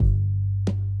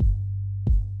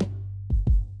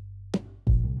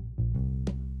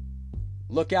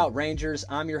Look out, Rangers.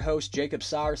 I'm your host, Jacob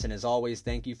Cyrus, and as always,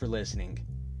 thank you for listening.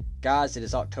 Guys, it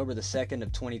is October the 2nd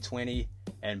of 2020,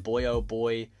 and boy oh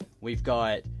boy, we've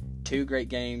got two great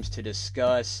games to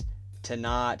discuss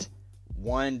tonight.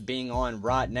 One being on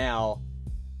right now.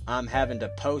 I'm having to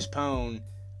postpone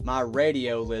my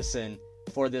radio listen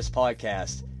for this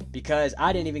podcast because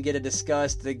I didn't even get to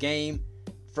discuss the game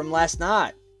from last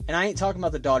night. And I ain't talking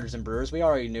about the Dodgers and Brewers. We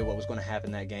already knew what was going to happen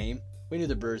in that game. We knew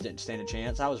the Brewers didn't stand a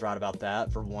chance. I was right about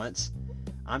that for once.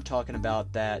 I'm talking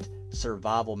about that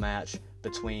survival match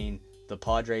between the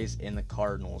Padres and the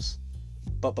Cardinals.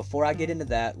 But before I get into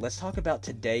that, let's talk about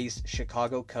today's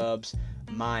Chicago Cubs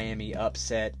Miami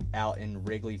upset out in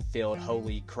Wrigley Field.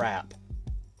 Holy crap.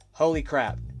 Holy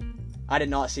crap. I did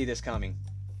not see this coming.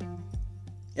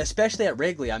 Especially at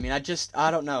Wrigley. I mean,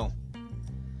 I don't know.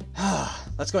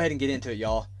 Let's go ahead and get into it,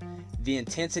 y'all. The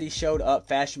intensity showed up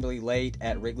fashionably late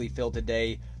at Wrigley Field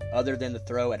today, other than the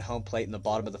throw at home plate in the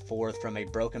bottom of the fourth from a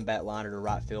broken bat liner to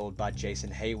right field by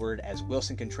Jason Hayward as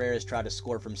Wilson Contreras tried to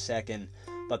score from second,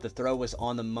 but the throw was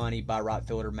on the money by right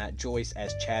fielder Matt Joyce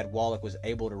as Chad Wallach was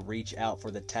able to reach out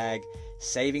for the tag,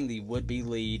 saving the would-be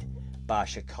lead by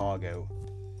Chicago.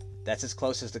 That's as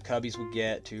close as the Cubbies would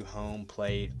get to home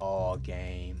plate all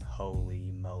game.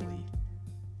 Holy moly.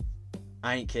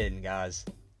 I ain't kidding, guys.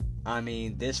 I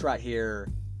mean, this right here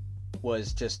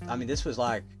was just, this was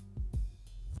like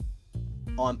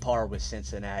on par with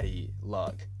Cincinnati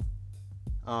luck.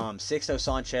 Sixto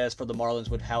Sanchez for the Marlins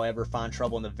would, however, find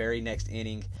trouble in the very next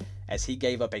inning as he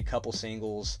gave up a couple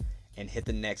singles and hit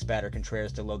the next batter,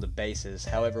 Contreras, to load the bases.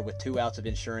 However, with 2 outs of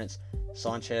insurance,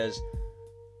 Sanchez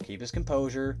keep his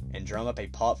composure and drum up a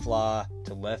pop fly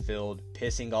to left field,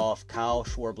 pissing off Kyle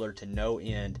Schwarber to no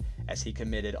end as he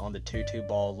committed on the 2-2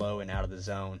 ball low and out of the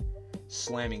zone,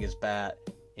 slamming his bat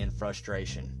in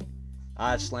frustration.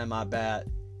 I've slammed my bat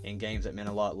in games that meant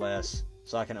a lot less,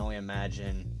 so I can only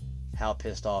imagine how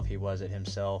pissed off he was at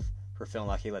himself for feeling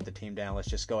like he let the team down. Let's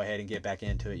just go ahead and get back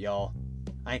into it, y'all.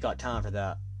 I ain't got time for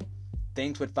that.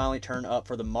 Things would finally turn up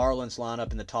for the Marlins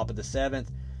lineup in the top of the 7th,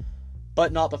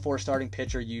 but not before starting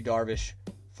pitcher Yu Darvish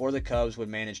for the Cubs would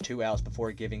manage 2 outs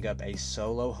before giving up a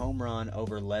solo home run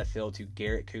over left field to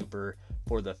Garrett Cooper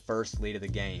for the first lead of the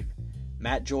game.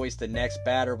 Matt Joyce, the next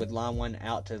batter, would line one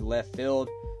out to left field,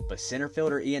 but center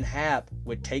fielder Ian Happ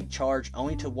would take charge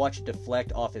only to watch it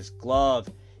deflect off his glove,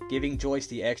 giving Joyce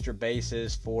the extra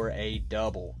bases for a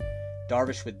double.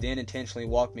 Darvish would then intentionally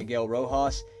walk Miguel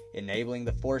Rojas, enabling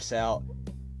the force out,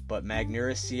 but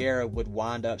Magneuris Sierra would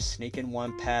wind up sneaking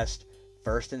one past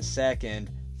first and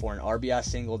second for an RBI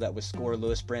single that would score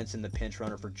Lewis Brinson, the pinch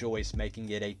runner for Joyce, making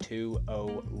it a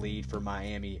 2-0 lead for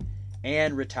Miami,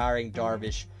 and retiring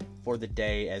Darvish for the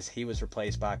day as he was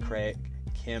replaced by Craig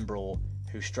Kimbrell,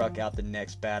 who struck out the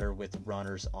next batter with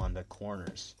runners on the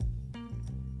corners.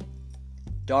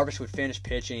 Darvish would finish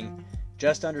pitching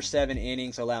just under 7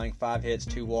 innings, allowing 5 hits,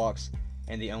 2 walks,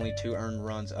 and the only 2 earned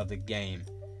runs of the game.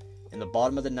 In the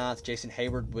bottom of the 9th, Jason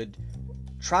Hayward would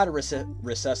try to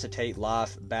resuscitate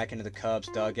life back into the Cubs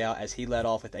dugout as he led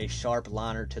off with a sharp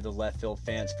liner to the left field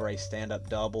fence for a stand-up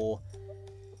double.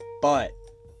 But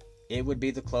it would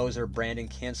be the closer, Brandon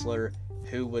Kintzler,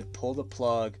 who would pull the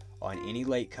plug on any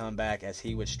late comeback as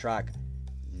he would strike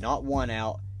not 1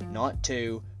 out, not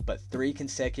 2, but 3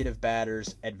 consecutive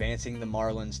batters, advancing the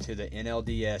Marlins to the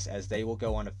NLDS as they will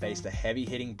go on to face the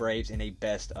heavy-hitting Braves in a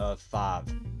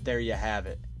best-of-5. There you have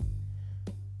it.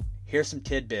 Here's some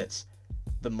tidbits.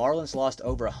 The Marlins lost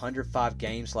over 105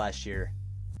 games last year.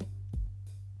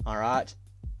 Alright?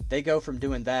 They go from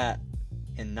doing that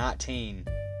in 19.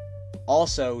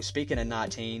 Also, speaking of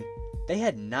 19, they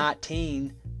had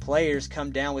 19 players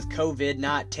come down with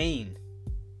COVID-19.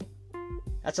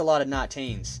 That's a lot of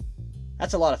 19s.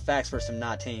 That's a lot of facts for some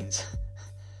 19s.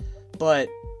 But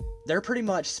they're pretty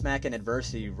much smacking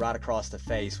adversity right across the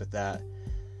face with that.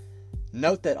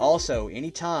 Note that also,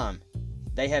 anytime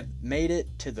they have made it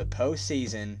to the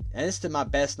postseason, and this is to my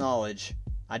best knowledge,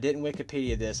 I didn't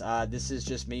Wikipedia this, this is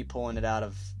just me pulling it out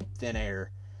of thin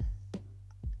air.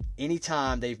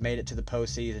 Anytime they've made it to the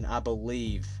postseason, I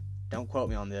believe, don't quote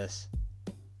me on this,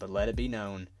 but let it be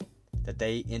known that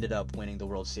they ended up winning the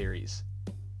World Series.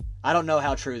 I don't know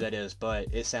how true that is, but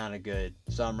it sounded good,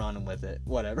 so I'm running with it.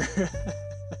 Whatever.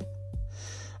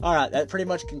 Alright, that pretty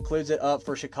much concludes it up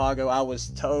for Chicago. I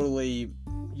was totally,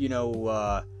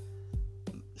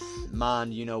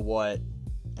 mind you-know-what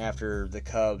after the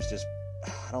Cubs just,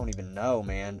 I don't even know,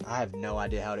 man. I have no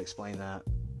idea how to explain that.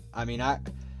 I mean, I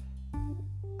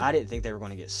didn't think they were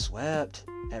going to get swept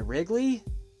at Wrigley.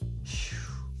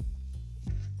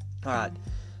 Alright,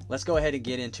 let's go ahead and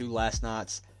get into last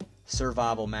night's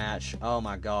survival match. Oh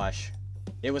my gosh.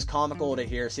 It was comical to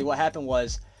hear. See, what happened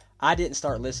was I didn't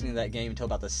start listening to that game until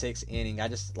about the 6th inning. I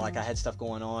had stuff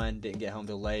going on, didn't get home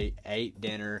till late, ate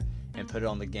dinner, and put it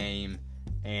on the game,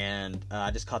 and I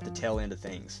just caught the tail end of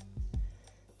things.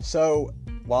 So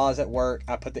while I was at work,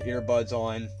 I put the earbuds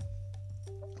on,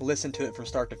 listened to it from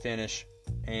start to finish,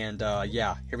 and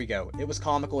here we go. It was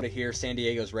comical to hear San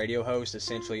Diego's radio host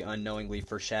essentially unknowingly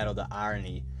foreshadow the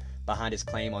irony behind his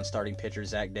claim on starting pitcher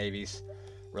Zach Davies'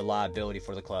 reliability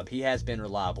for the club. He has been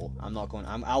reliable.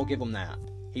 I'll give him that.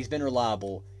 He's been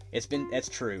reliable. It's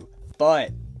true.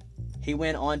 But he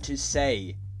went on to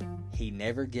say he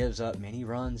never gives up many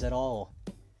runs at all.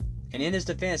 And in his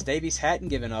defense, Davies hadn't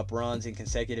given up runs in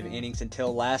consecutive innings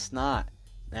until last night.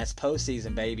 That's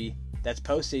postseason, baby. That's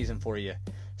postseason for you.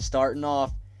 Starting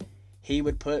off, he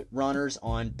would put runners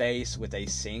on base with a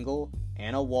single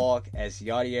and a walk as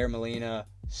Yadier Molina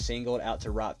singled out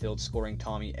to right field, scoring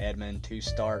Tommy Edman to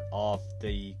start off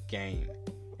the game.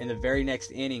 In the very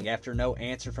next inning, after no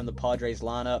answer from the Padres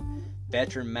lineup,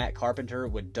 veteran Matt Carpenter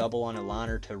would double on a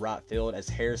liner to right field as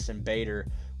Harrison Bader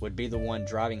would be the one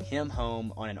driving him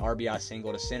home on an RBI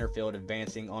single to center field,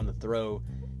 advancing on the throw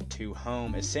to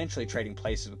home, essentially trading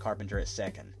places with Carpenter at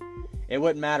second. It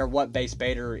wouldn't matter what base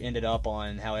Bader ended up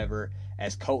on, however,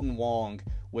 as Colton Wong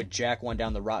would jack one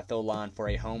down the right field line for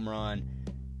a home run,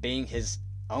 being his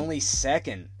only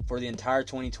second for the entire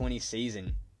 2020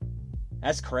 season.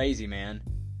 That's crazy, man.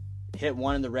 Hit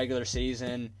one in the regular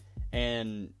season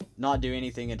and not do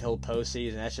anything until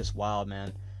postseason. That's just wild,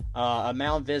 man. A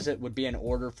mound visit would be in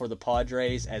order for the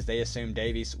Padres as they assumed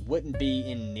Davies wouldn't be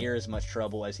in near as much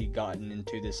trouble as he'd gotten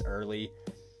into this early.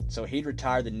 So he'd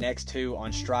retire the next 2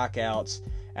 on strikeouts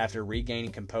after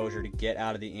regaining composure to get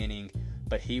out of the inning,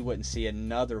 but he wouldn't see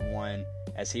another one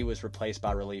as he was replaced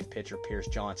by relief pitcher Pierce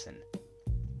Johnson.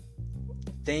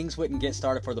 Things wouldn't get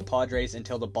started for the Padres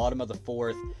until the bottom of the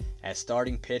 4th as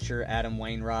starting pitcher Adam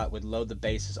Wainwright would load the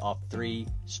bases off 3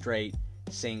 straight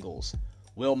singles.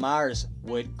 Will Myers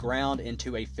would ground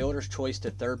into a fielder's choice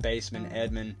to third baseman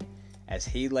Edman as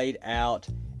he laid out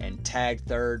and tagged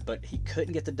third, but he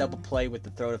couldn't get the double play with the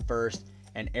throw to first,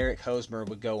 and Eric Hosmer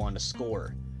would go on to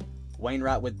score.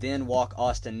 Wainwright would then walk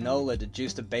Austin Nola to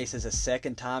juice the bases a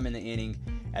second time in the inning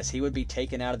as he would be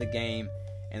taken out of the game,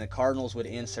 and the Cardinals would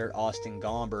insert Austin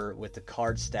Gomber with the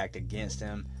cards stacked against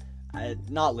him.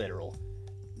 Not literal.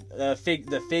 The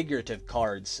figurative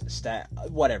cards stacked.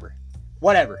 Whatever.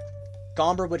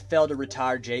 Gomber would fail to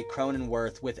retire Jake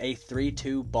Cronenworth with a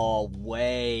 3-2 ball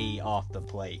way off the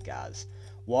plate, guys,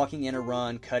 walking in a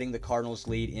run, cutting the Cardinals'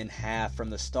 lead in half from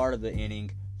the start of the inning,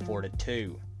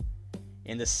 4-2.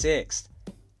 In the 6th,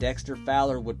 Dexter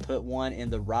Fowler would put one in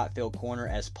the right field corner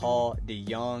as Paul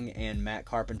DeYoung and Matt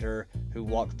Carpenter, who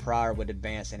walked prior, would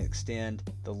advance and extend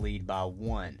the lead by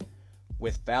 1.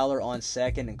 With Fowler on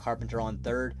second and Carpenter on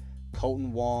third,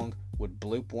 Colton Wong would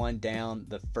bloop one down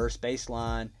the first base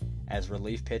line as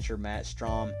relief pitcher Matt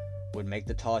Strom would make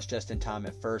the toss just in time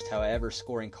at first, however,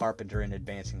 scoring Carpenter and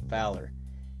advancing Fowler.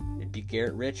 It'd be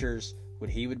Garrett Richards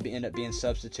would end up being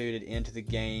substituted into the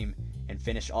game and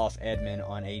finish off Edman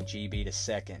on a GB to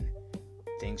second.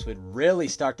 Things would really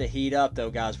start to heat up, though,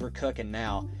 guys. We're cooking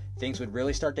now. Things would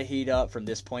really start to heat up from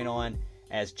this point on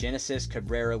as Genesis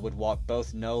Cabrera would walk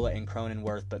both Nola and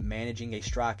Cronenworth, but managing a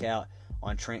strikeout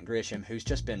on Trent Grisham, who's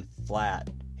just been flat.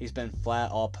 He's been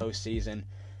flat all postseason.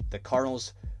 The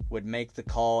Cardinals would make the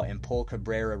call and pull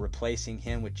Cabrera, replacing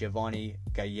him with Giovanni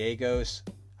Gallegos.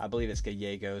 I believe it's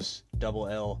Gallegos, double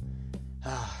L.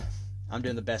 I'm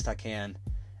doing the best I can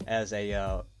as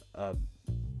a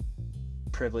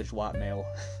privileged white male.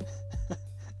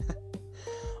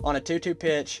 On a 2-2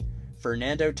 pitch,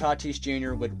 Fernando Tatis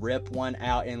Jr. would rip one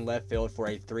out in left field for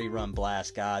a 3-run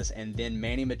blast, guys, and then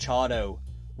Manny Machado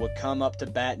would come up to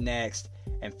bat next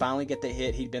and finally get the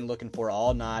hit he'd been looking for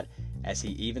all night as he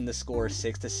evened the score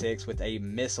 6-6 with a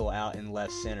missile out in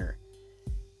left center.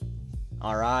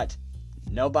 Alright,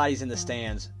 nobody's in the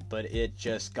stands, but it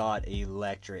just got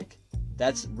electric.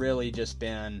 That's really just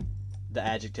been the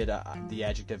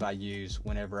adjective I use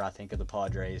whenever I think of the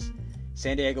Padres.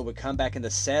 San Diego would come back in the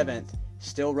 7th,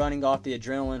 still running off the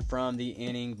adrenaline from the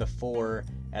inning before,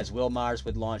 as Will Myers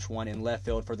would launch one in left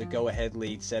field for the go-ahead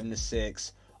lead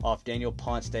 7-6 off Daniel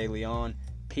Ponce de Leon.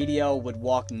 PDL would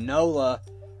walk Nola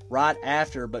right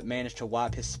after, but managed to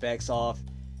wipe his specs off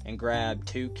and grab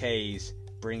 2 Ks,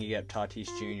 bringing up Tatis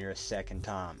Jr. a second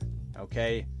time.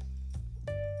 Okay?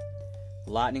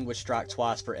 Lightning would strike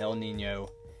twice for El Nino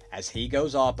as he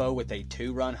goes oppo with a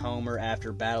 2-run homer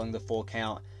after battling the full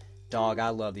count. Dog, I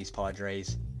love these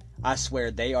Padres. I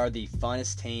swear they are the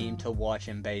funnest team to watch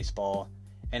in baseball,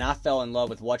 And I fell in love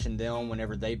with watching them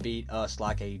whenever they beat us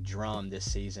like a drum this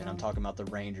season. I'm talking about the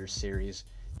Rangers series.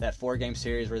 That 4-game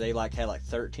series where they had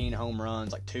 13 home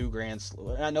runs, 2 grand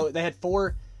slams. I know they had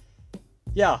 4.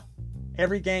 Yeah,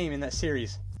 every game in that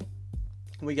series,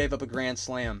 we gave up a grand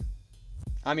slam.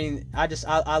 I mean,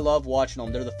 I love watching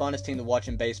them. They're the funnest team to watch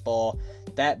in baseball.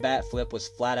 That bat flip was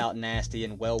flat out nasty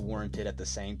and well warranted at the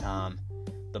same time.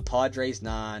 The Padres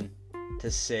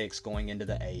 9-6 going into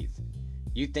the 8th.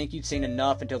 You'd think you'd seen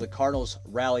enough until the Cardinals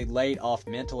rallied late off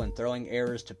mental and throwing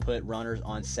errors to put runners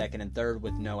on second and third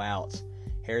with no outs.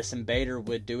 Harrison Bader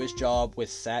would do his job with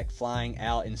sack flying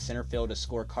out in center field to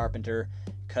score Carpenter,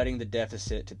 cutting the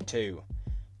deficit to 2.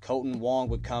 Colton Wong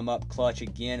would come up clutch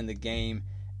again in the game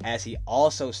as he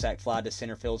also sack flied to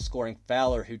center field, scoring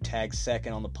Fowler, who tagged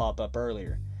second on the pop-up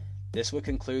earlier. This would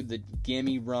conclude the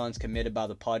gimme runs committed by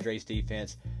the Padres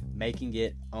defense, making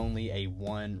it only a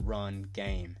 1-run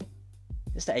game.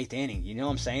 It's the 8th inning, you know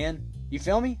what I'm saying? You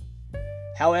feel me?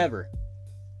 However,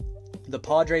 the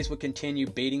Padres would continue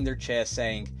beating their chest,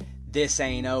 saying, "This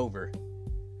ain't over."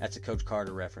 That's a Coach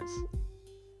Carter reference.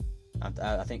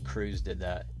 I think Cruz did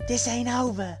that. "This ain't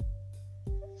over."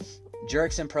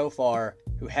 Jurickson Profar,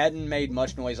 who hadn't made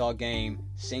much noise all game,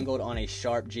 singled on a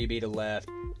sharp GB to left.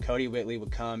 Cody Whitley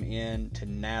would come in to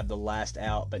nab the last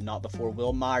out, but not before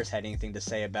Will Myers had anything to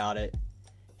say about it.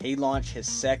 He launched his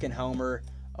second homer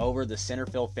over the center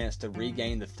field fence to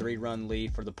regain the 3-run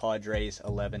lead for the Padres,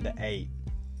 11-8.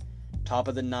 Top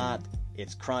of the 9th,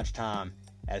 it's crunch time,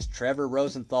 as Trevor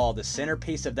Rosenthal, the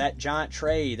centerpiece of that giant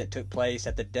trade that took place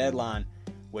at the deadline,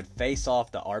 would face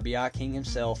off the RBI king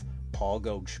himself, Paul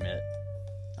Goldschmidt.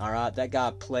 Alright, that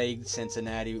guy plagued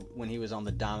Cincinnati when he was on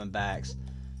the Diamondbacks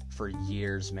for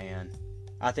years, man.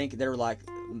 I think there were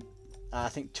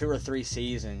 2 or 3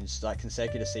 seasons,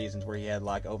 consecutive seasons, where he had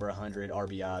over 100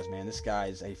 RBIs, man. This guy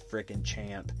is a freaking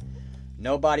champ.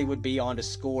 Nobody would be on to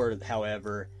score,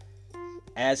 however,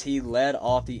 as he led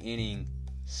off the inning,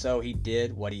 so he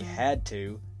did what he had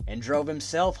to and drove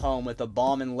himself home with a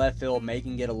bomb in left field,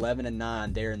 making it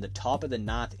 11-9 there in the top of the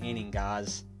 9th inning,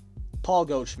 guys. Paul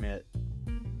Goldschmidt.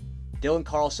 Dylan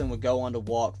Carlson would go on to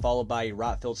walk, followed by a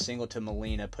right field single to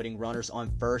Molina, putting runners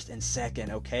on first and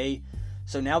second, okay?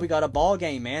 So now we got a ball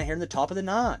game, man, here in the top of the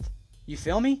 9th. You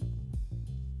feel me?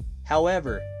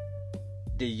 However,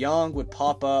 DeYoung would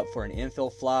pop up for an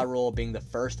infield fly roll, being the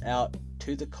first out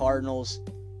to the Cardinals,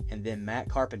 and then Matt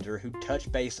Carpenter, who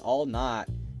touched base all night,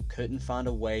 couldn't find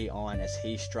a way on as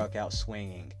he struck out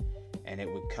swinging, and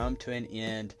it would come to an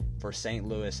end for St.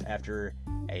 Louis after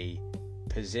a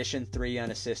position 3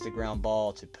 unassisted ground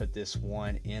ball to put this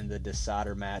one in the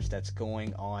decider match that's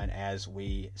going on as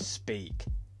we speak.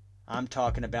 I'm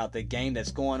talking about the game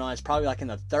that's going on. It's probably in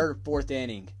the 3rd or 4th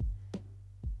inning.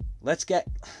 Let's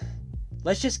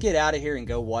just get out of here and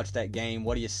go watch that game.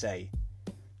 What do you say?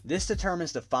 This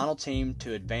determines the final team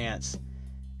to advance,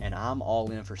 and I'm all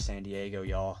in for San Diego,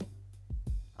 y'all.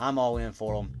 I'm all in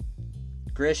for them.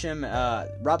 Grisham,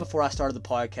 right before I started the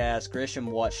podcast, Grisham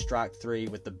watched strike 3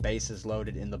 with the bases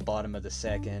loaded in the bottom of the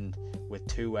 2nd with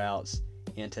 2 outs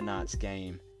in tonight's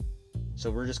game. So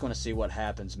we're just going to see what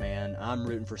happens, man. I'm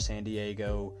rooting for San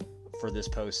Diego for this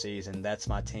postseason. That's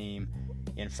my team.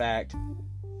 In fact,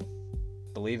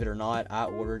 believe it or not, I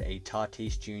ordered a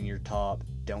Tatis Jr. top.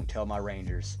 Don't tell my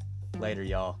Rangers. Later,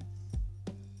 y'all.